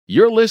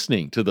You're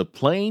listening to the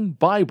Plain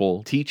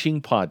Bible Teaching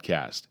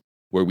Podcast,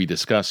 where we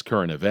discuss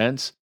current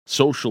events,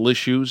 social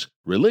issues,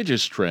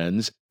 religious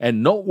trends,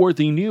 and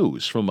noteworthy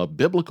news from a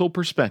biblical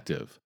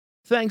perspective.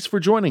 Thanks for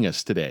joining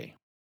us today.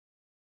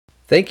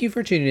 Thank you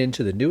for tuning in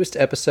to the newest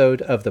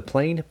episode of the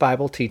Plain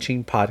Bible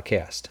Teaching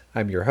Podcast.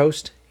 I'm your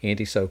host,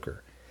 Andy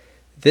Soker.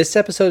 This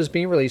episode is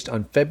being released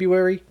on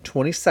February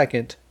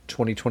 22nd,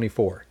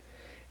 2024.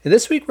 And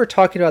this week we're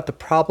talking about the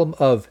problem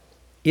of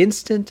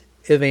instant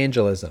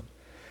evangelism.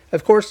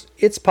 Of course,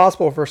 it's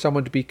possible for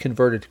someone to be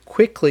converted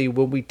quickly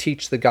when we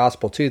teach the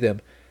gospel to them.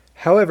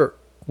 However,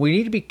 we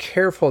need to be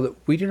careful that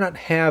we do not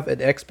have an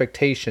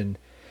expectation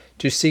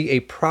to see a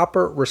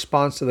proper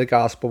response to the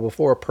gospel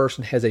before a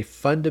person has a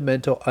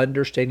fundamental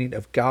understanding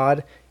of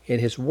God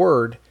and His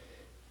Word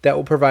that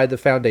will provide the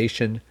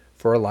foundation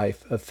for a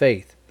life of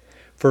faith.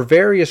 For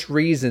various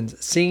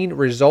reasons, seeing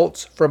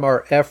results from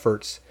our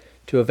efforts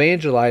to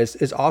evangelize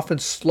is often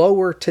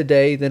slower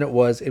today than it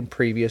was in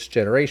previous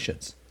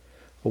generations.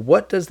 Well,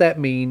 what does that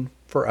mean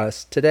for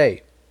us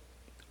today?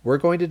 We're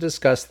going to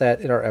discuss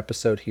that in our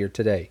episode here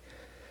today.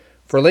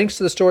 For links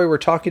to the story we're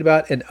talking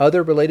about and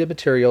other related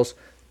materials,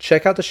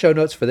 check out the show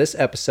notes for this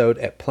episode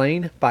at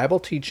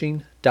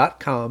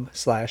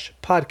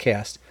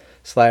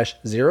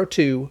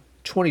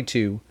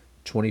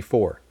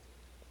plainbibleteaching.com/podcast/022224.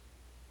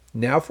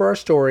 Now for our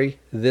story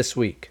this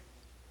week.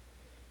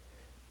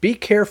 Be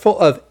careful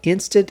of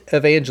instant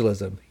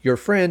evangelism. Your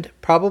friend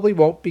probably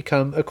won't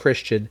become a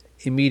Christian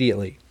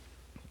immediately.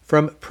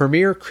 From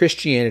Premier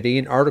Christianity,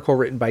 an article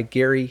written by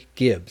Gary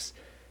Gibbs.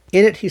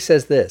 In it, he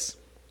says this: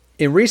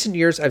 in recent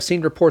years, I've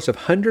seen reports of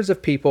hundreds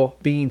of people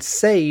being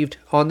saved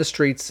on the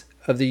streets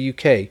of the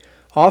UK,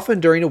 often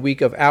during a week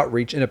of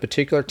outreach in a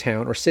particular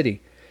town or city.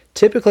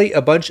 Typically,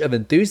 a bunch of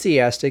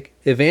enthusiastic,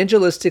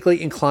 evangelistically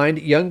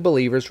inclined young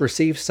believers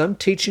receive some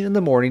teaching in the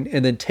morning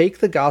and then take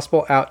the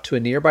gospel out to a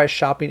nearby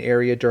shopping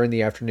area during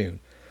the afternoon.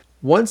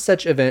 One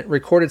such event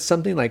recorded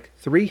something like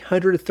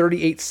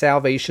 338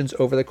 salvations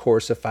over the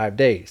course of 5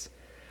 days.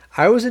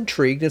 I was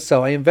intrigued, and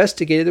so I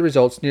investigated the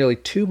results nearly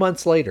 2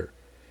 months later.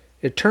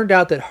 It turned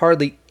out that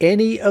hardly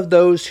any of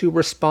those who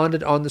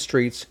responded on the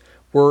streets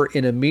were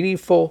in a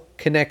meaningful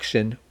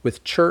connection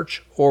with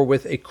church or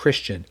with a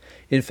Christian.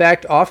 In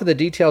fact, often the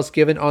details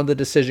given on the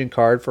decision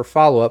card for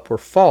follow-up were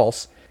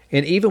false,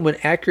 and even when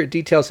accurate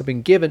details had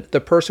been given, the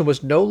person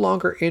was no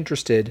longer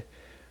interested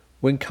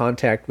when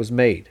contact was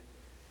made.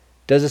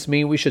 Does this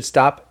mean we should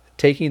stop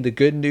taking the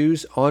good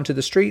news onto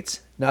the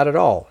streets? Not at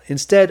all.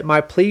 Instead, my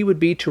plea would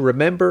be to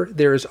remember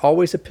there is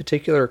always a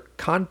particular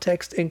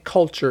context and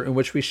culture in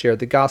which we share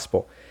the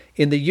gospel.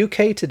 In the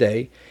UK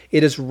today,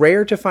 it is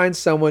rare to find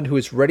someone who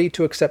is ready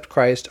to accept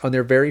Christ on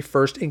their very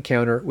first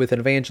encounter with an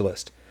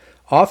evangelist.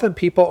 Often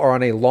people are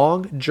on a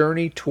long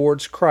journey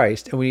towards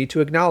Christ, and we need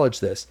to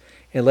acknowledge this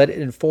and let it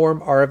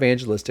inform our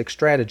evangelistic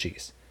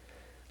strategies.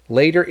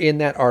 Later in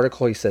that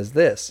article, he says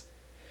this: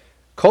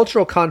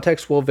 cultural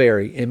context will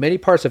vary. In many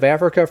parts of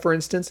Africa, for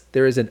instance,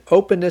 there is an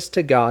openness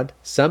to God,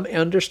 some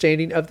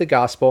understanding of the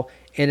gospel,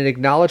 and an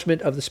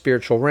acknowledgement of the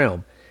spiritual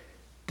realm.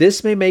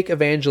 This may make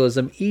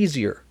evangelism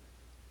easier,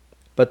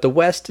 but the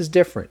West is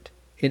different.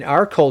 In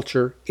our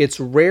culture, it's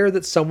rare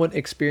that someone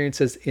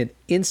experiences an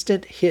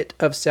instant hit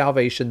of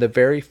salvation the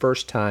very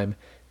first time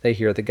they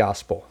hear the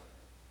gospel.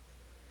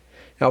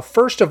 Now,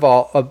 first of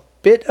all, a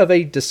bit of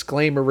a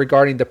disclaimer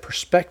regarding the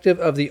perspective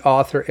of the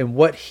author and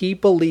what he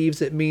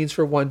believes it means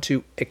for one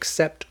to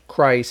accept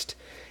Christ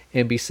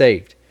and be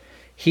saved.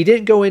 He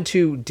didn't go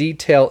into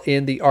detail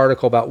in the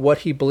article about what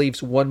he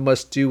believes one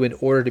must do in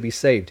order to be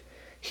saved.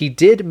 He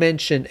did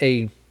mention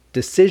a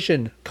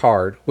decision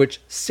card,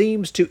 which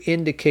seems to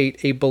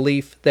indicate a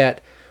belief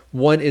that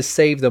one is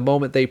saved the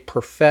moment they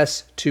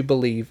profess to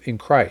believe in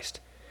Christ.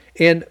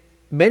 And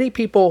many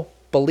people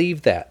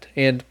believe that,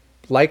 and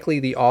likely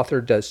the author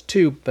does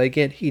too, but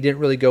again, he didn't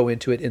really go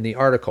into it in the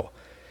article.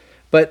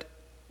 But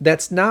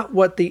that's not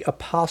what the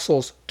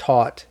apostles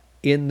taught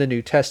in the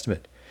New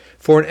Testament.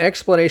 For an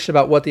explanation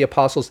about what the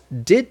apostles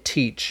did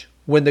teach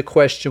when the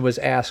question was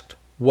asked,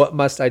 "What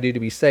must I do to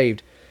be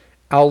saved?"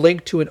 I'll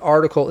link to an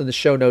article in the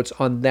show notes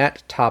on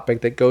that topic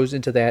that goes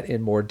into that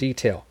in more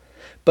detail.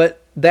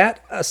 But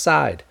that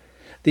aside,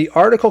 the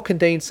article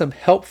contains some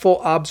helpful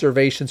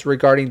observations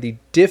regarding the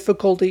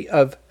difficulty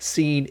of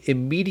seeing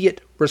immediate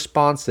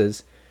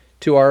responses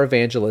to our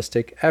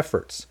evangelistic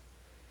efforts.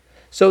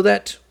 So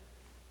that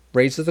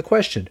raises the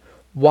question,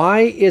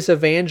 why is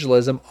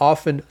evangelism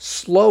often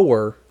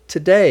slower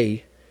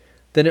today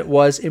than it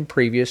was in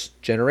previous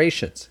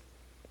generations?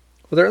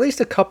 Well, there are at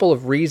least a couple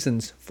of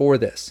reasons for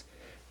this.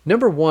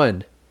 Number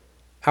one,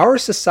 our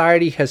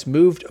society has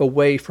moved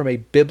away from a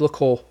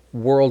biblical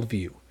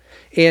worldview.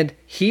 And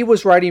he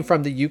was writing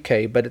from the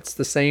UK, but it's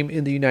the same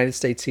in the United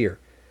States here.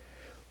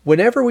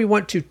 Whenever we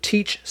want to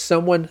teach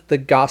someone the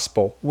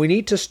gospel, we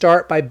need to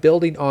start by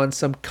building on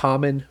some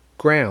common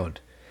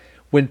ground.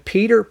 When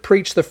Peter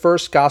preached the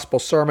first gospel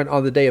sermon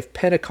on the day of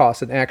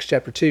Pentecost in Acts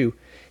chapter 2,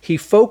 he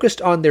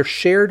focused on their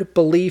shared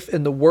belief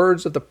in the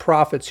words of the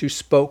prophets who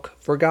spoke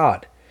for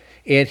God.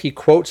 And he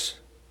quotes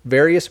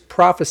various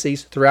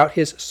prophecies throughout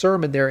his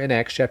sermon there in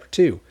Acts chapter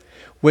 2.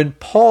 When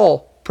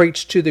Paul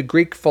preached to the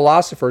Greek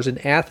philosophers in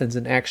Athens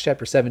in Acts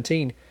chapter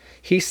 17,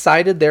 he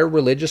cited their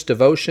religious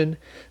devotion,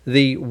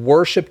 the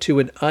worship to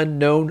an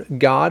unknown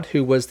God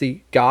who was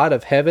the God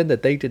of heaven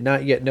that they did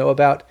not yet know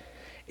about,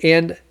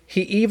 and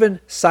he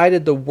even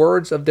cited the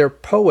words of their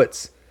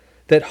poets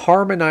that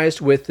harmonized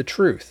with the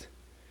truth.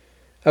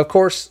 Of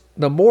course,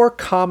 the more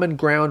common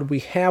ground we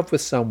have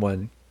with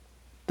someone,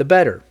 the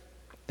better.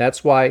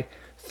 That's why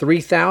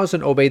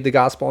 3,000 obeyed the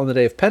gospel on the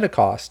day of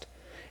Pentecost,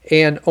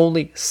 and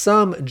only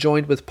some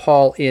joined with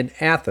Paul in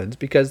Athens,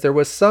 because there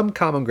was some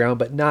common ground,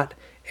 but not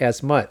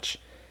as much.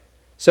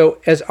 So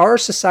as our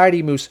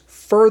society moves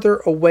further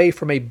away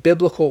from a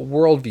biblical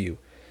worldview,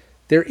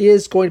 there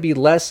is going to be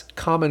less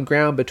common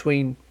ground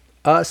between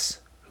us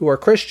who are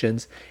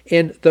Christians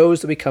and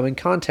those that we come in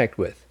contact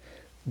with.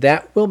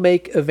 That will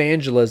make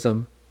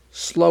evangelism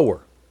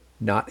slower.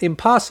 Not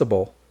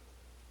impossible,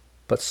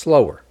 but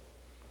slower.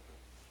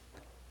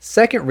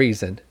 Second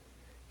reason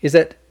is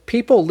that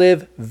people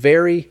live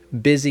very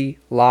busy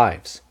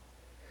lives.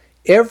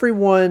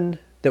 Everyone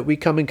that we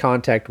come in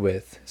contact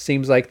with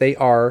seems like they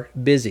are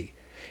busy.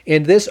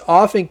 And this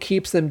often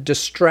keeps them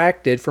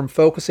distracted from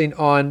focusing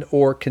on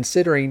or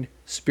considering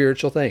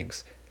spiritual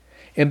things.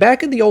 And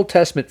back in the Old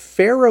Testament,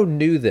 Pharaoh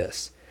knew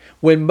this.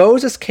 When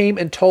Moses came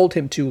and told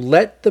him to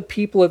let the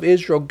people of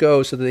Israel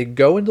go so that they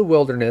go into the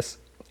wilderness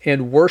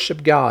and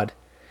worship God,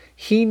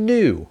 he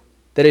knew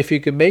that if he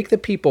could make the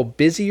people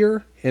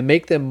busier and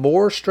make them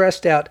more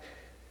stressed out,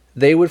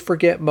 they would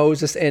forget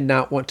Moses and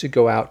not want to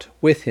go out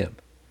with him.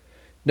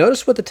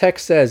 Notice what the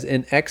text says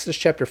in Exodus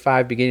chapter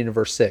 5, beginning in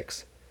verse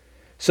 6.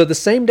 So the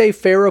same day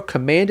Pharaoh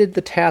commanded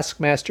the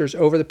taskmasters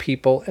over the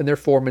people and their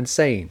foremen,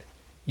 saying,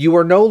 You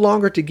are no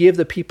longer to give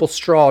the people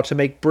straw to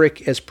make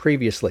brick as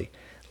previously.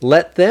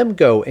 Let them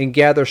go and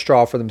gather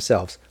straw for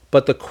themselves.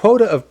 But the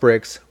quota of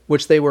bricks,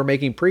 which they were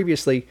making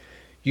previously,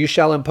 you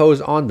shall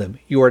impose on them.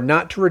 You are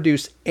not to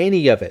reduce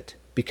any of it,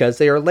 because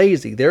they are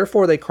lazy.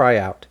 Therefore they cry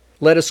out,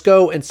 Let us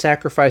go and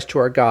sacrifice to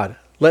our God.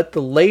 Let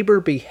the labor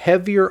be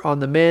heavier on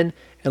the men,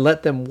 and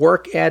let them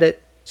work at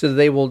it, so that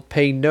they will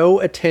pay no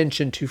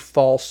attention to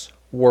false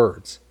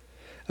words.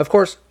 Of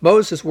course,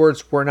 Moses'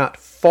 words were not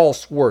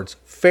false words.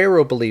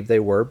 Pharaoh believed they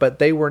were, but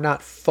they were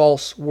not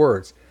false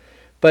words.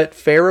 But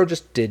Pharaoh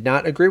just did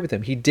not agree with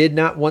him. He did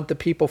not want the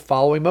people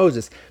following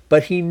Moses.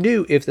 But he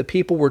knew if the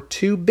people were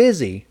too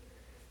busy,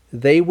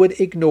 they would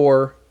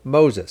ignore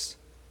Moses.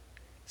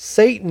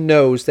 Satan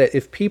knows that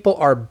if people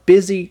are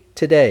busy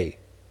today,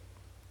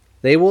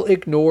 they will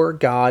ignore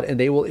God and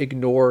they will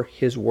ignore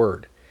his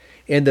word.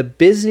 And the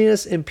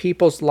busyness in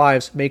people's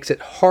lives makes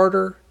it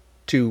harder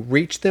to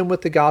reach them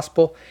with the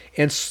gospel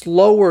and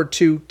slower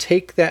to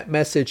take that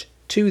message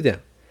to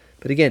them.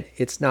 But again,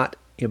 it's not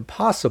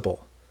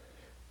impossible,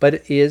 but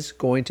it is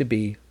going to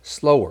be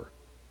slower.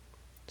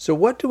 So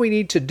what do we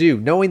need to do,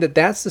 knowing that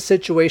that's the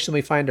situation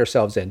we find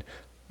ourselves in?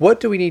 What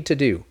do we need to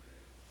do?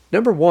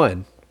 Number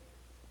one,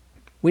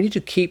 we need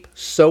to keep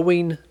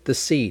sowing the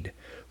seed.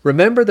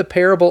 Remember the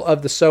parable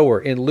of the sower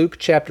in Luke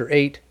chapter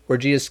 8, where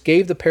Jesus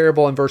gave the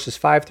parable in verses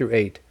 5 through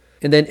 8,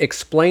 and then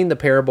explained the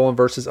parable in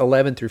verses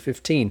 11 through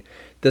 15.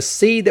 The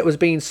seed that was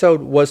being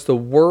sowed was the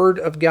word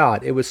of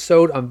God. It was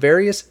sowed on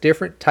various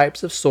different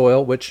types of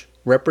soil, which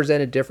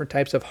represented different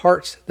types of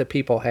hearts that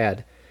people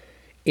had.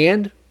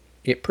 And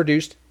it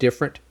produced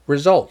different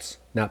results,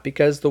 not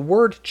because the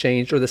word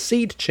changed or the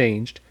seed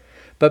changed,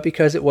 but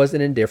because it was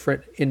in a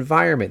different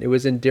environment. It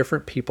was in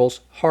different people's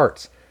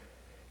hearts.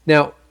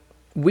 Now,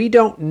 we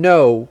don't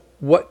know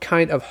what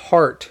kind of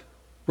heart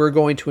we're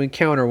going to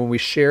encounter when we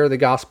share the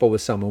gospel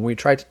with someone, when we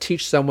try to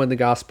teach someone the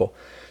gospel.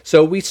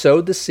 So we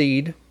sowed the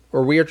seed,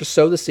 or we are to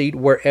sow the seed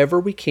wherever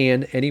we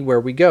can, anywhere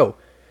we go.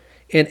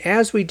 And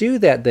as we do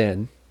that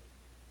then,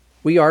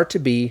 we are to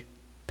be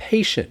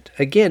patient.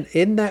 Again,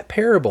 in that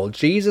parable,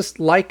 Jesus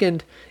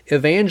likened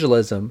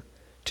evangelism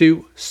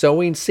to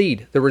sowing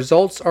seed. The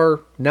results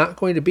are not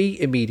going to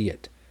be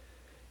immediate.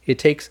 It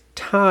takes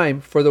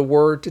time for the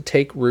word to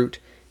take root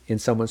in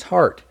someone's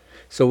heart.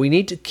 So we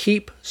need to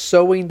keep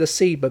sowing the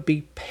seed, but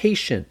be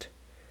patient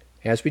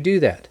as we do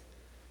that.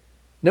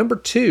 Number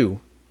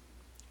two,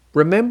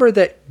 remember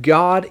that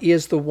God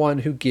is the one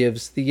who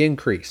gives the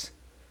increase.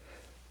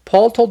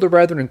 Paul told the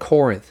brethren in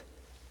Corinth,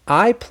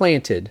 I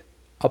planted,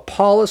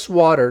 Apollos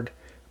watered,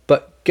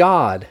 but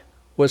God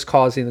was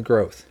causing the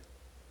growth.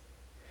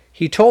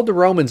 He told the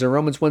Romans in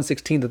Romans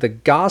 1:16 that the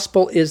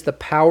gospel is the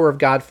power of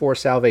God for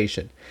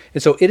salvation.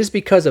 And so it is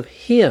because of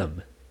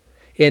him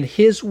and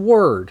his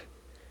word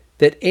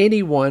that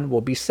anyone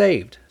will be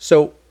saved.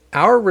 So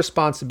our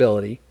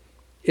responsibility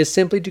is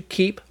simply to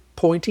keep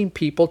pointing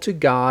people to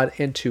God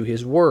and to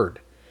his word.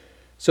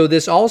 So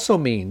this also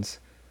means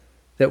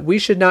that we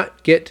should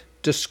not get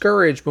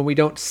discouraged when we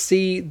don't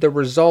see the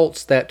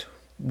results that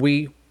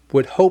we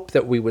would hope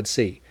that we would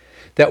see,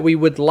 that we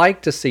would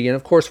like to see. And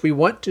of course, we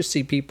want to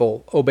see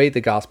people obey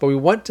the gospel. We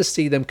want to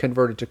see them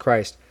converted to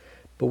Christ,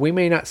 but we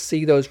may not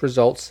see those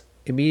results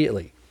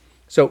immediately.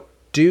 So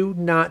do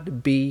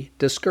not be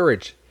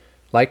discouraged.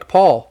 Like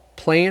Paul,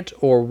 plant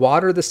or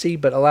water the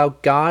seed, but allow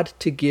God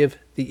to give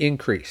the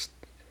increase.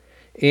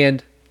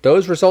 And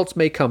those results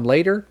may come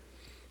later.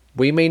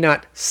 We may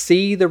not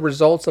see the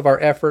results of our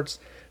efforts,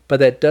 but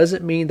that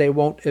doesn't mean they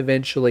won't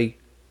eventually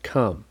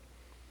come.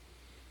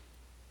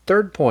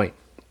 Third point,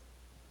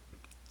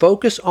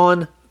 focus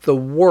on the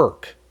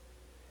work,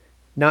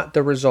 not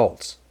the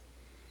results.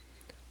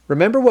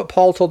 Remember what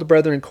Paul told the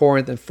brethren in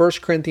Corinth in 1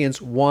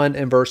 Corinthians 1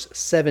 and verse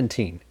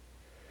 17.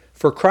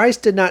 For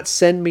Christ did not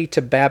send me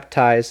to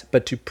baptize,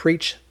 but to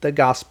preach the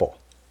gospel,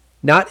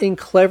 not in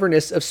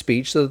cleverness of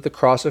speech, so that the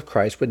cross of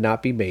Christ would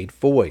not be made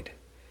void.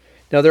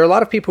 Now, there are a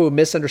lot of people who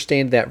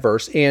misunderstand that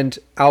verse, and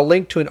I'll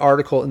link to an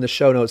article in the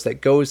show notes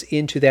that goes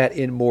into that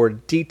in more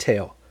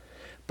detail.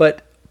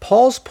 But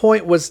Paul's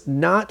point was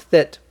not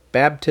that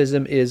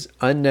baptism is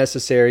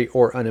unnecessary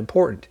or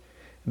unimportant.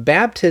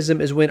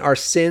 Baptism is when our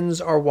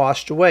sins are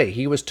washed away.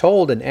 He was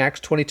told in Acts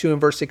 22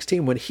 and verse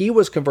 16 when he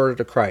was converted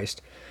to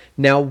Christ,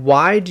 now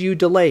why do you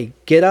delay?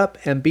 Get up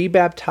and be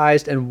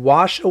baptized and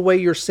wash away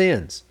your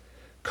sins,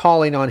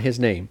 calling on his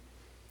name.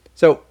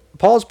 So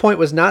Paul's point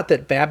was not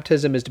that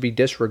baptism is to be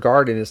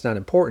disregarded and it's not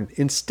important.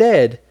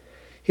 Instead,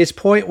 his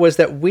point was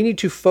that we need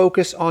to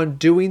focus on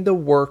doing the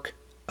work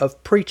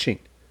of preaching.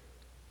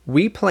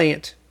 We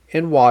plant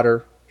and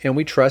water, and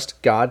we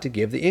trust God to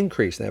give the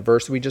increase. That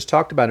verse we just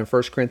talked about in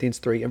 1 Corinthians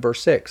 3 and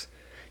verse 6.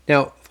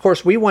 Now, of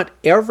course, we want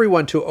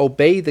everyone to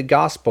obey the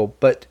gospel,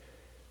 but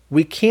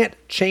we can't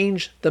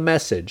change the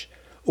message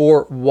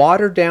or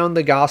water down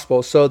the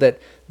gospel so that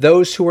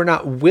those who are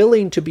not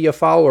willing to be a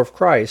follower of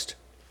Christ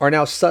are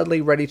now suddenly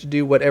ready to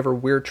do whatever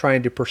we're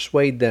trying to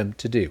persuade them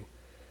to do.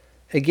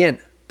 Again,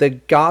 the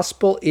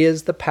gospel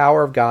is the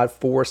power of God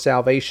for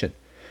salvation.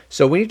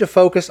 So we need to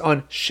focus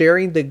on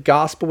sharing the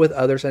gospel with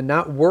others and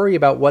not worry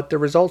about what the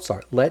results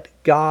are. Let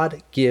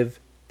God give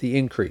the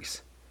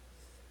increase.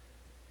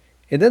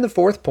 And then the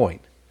fourth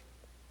point,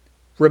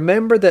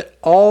 remember that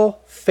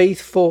all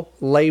faithful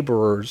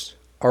laborers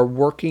are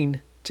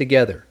working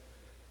together.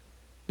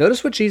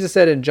 Notice what Jesus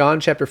said in John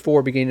chapter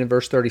 4, beginning in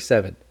verse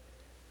 37.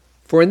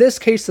 For in this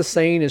case the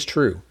saying is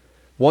true,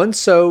 one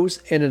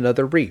sows and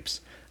another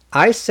reaps.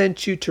 I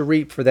sent you to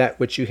reap for that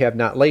which you have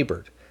not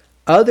labored.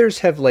 Others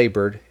have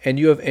labored, and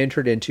you have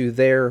entered into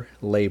their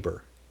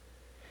labor.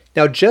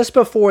 Now, just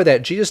before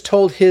that, Jesus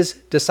told his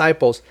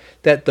disciples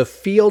that the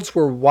fields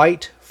were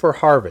white for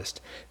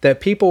harvest, that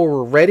people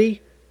were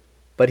ready,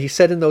 but he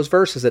said in those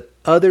verses that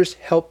others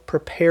helped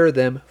prepare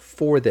them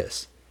for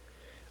this.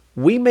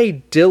 We may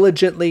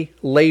diligently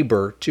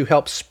labor to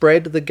help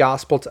spread the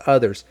gospel to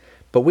others,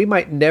 but we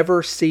might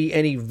never see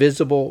any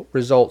visible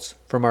results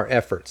from our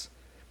efforts.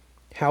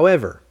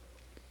 However,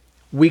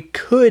 we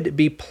could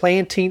be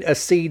planting a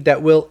seed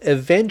that will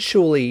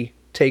eventually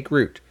take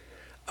root.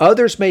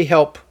 Others may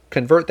help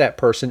convert that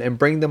person and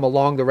bring them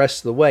along the rest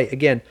of the way.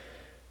 Again,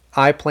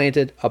 I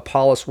planted,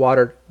 Apollos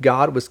watered,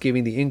 God was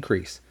giving the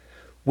increase.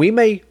 We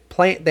may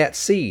plant that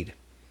seed,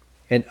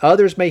 and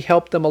others may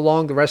help them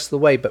along the rest of the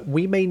way, but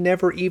we may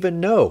never even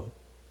know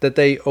that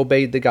they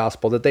obeyed the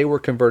gospel, that they were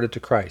converted to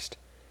Christ.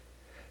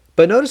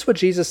 But notice what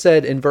Jesus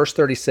said in verse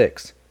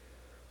 36.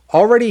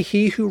 Already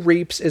he who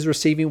reaps is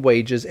receiving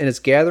wages and is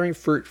gathering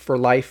fruit for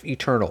life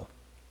eternal,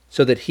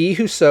 so that he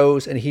who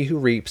sows and he who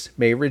reaps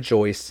may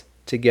rejoice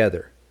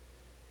together.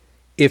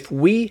 If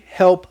we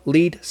help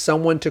lead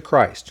someone to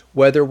Christ,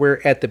 whether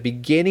we're at the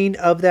beginning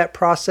of that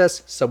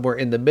process, somewhere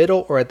in the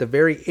middle, or at the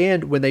very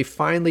end when they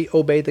finally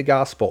obey the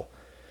gospel,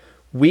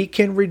 we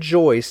can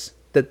rejoice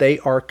that they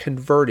are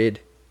converted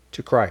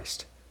to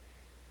Christ.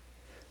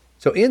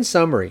 So in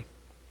summary,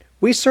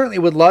 we certainly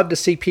would love to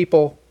see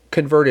people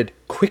converted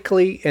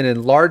quickly and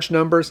in large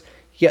numbers,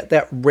 yet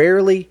that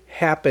rarely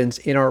happens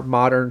in our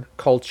modern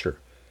culture.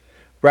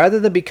 Rather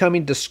than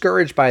becoming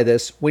discouraged by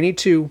this, we need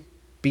to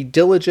be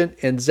diligent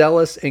and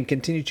zealous and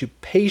continue to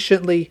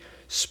patiently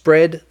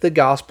spread the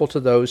gospel to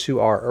those who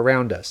are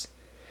around us.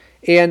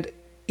 And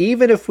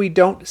even if we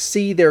don't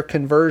see their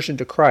conversion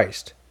to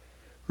Christ,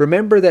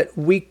 remember that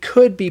we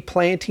could be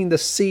planting the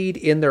seed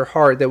in their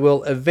heart that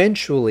will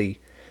eventually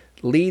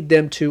lead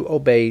them to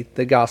obey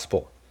the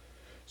gospel.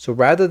 So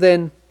rather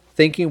than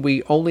thinking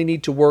we only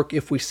need to work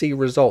if we see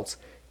results,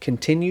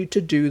 continue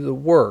to do the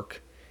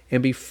work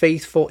and be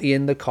faithful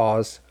in the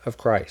cause of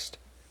Christ.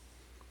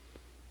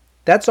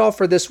 That's all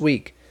for this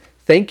week.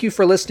 Thank you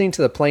for listening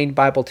to the Plain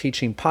Bible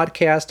Teaching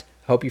Podcast.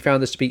 I hope you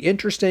found this to be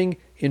interesting,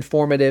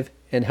 informative,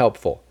 and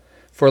helpful.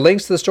 For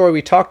links to the story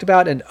we talked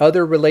about and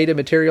other related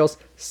materials,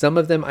 some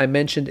of them I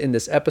mentioned in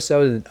this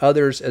episode and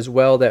others as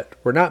well that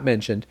were not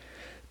mentioned,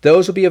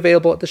 those will be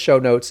available at the show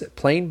notes at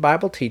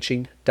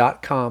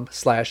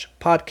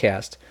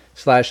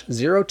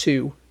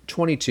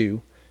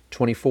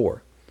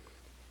plainbibleteaching.com/podcast/022224.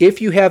 If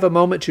you have a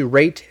moment to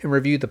rate and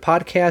review the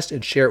podcast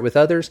and share it with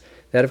others,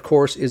 that of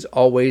course is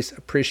always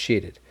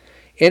appreciated.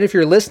 And if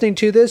you're listening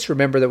to this,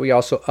 remember that we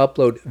also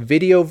upload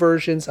video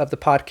versions of the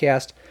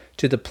podcast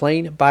to the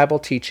Plain Bible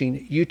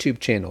Teaching YouTube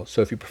channel.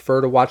 So if you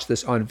prefer to watch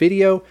this on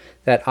video,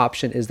 that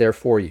option is there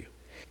for you.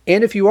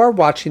 And if you are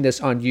watching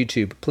this on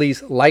YouTube,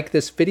 please like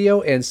this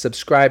video and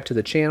subscribe to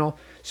the channel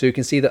so you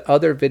can see the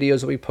other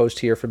videos that we post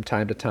here from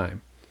time to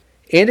time.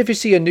 And if you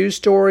see a news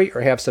story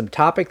or have some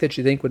topic that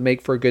you think would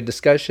make for a good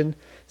discussion,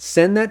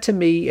 send that to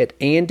me at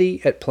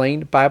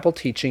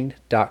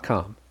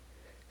andy@plainbibleteaching.com.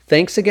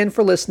 Thanks again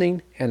for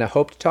listening, and I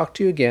hope to talk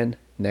to you again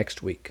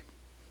next week.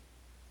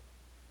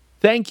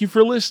 Thank you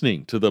for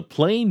listening to the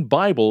Plain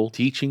Bible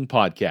Teaching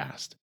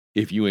Podcast.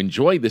 If you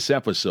enjoyed this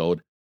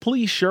episode,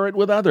 please share it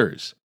with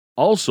others.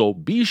 Also,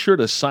 be sure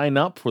to sign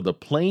up for the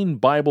Plain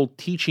Bible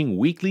Teaching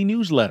Weekly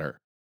Newsletter.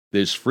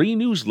 This free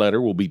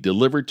newsletter will be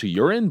delivered to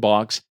your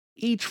inbox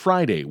each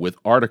Friday with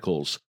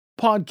articles,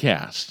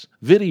 podcasts,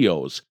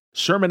 videos,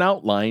 sermon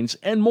outlines,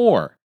 and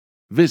more.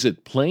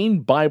 Visit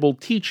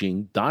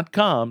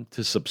plainbibleteaching.com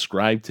to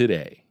subscribe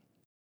today.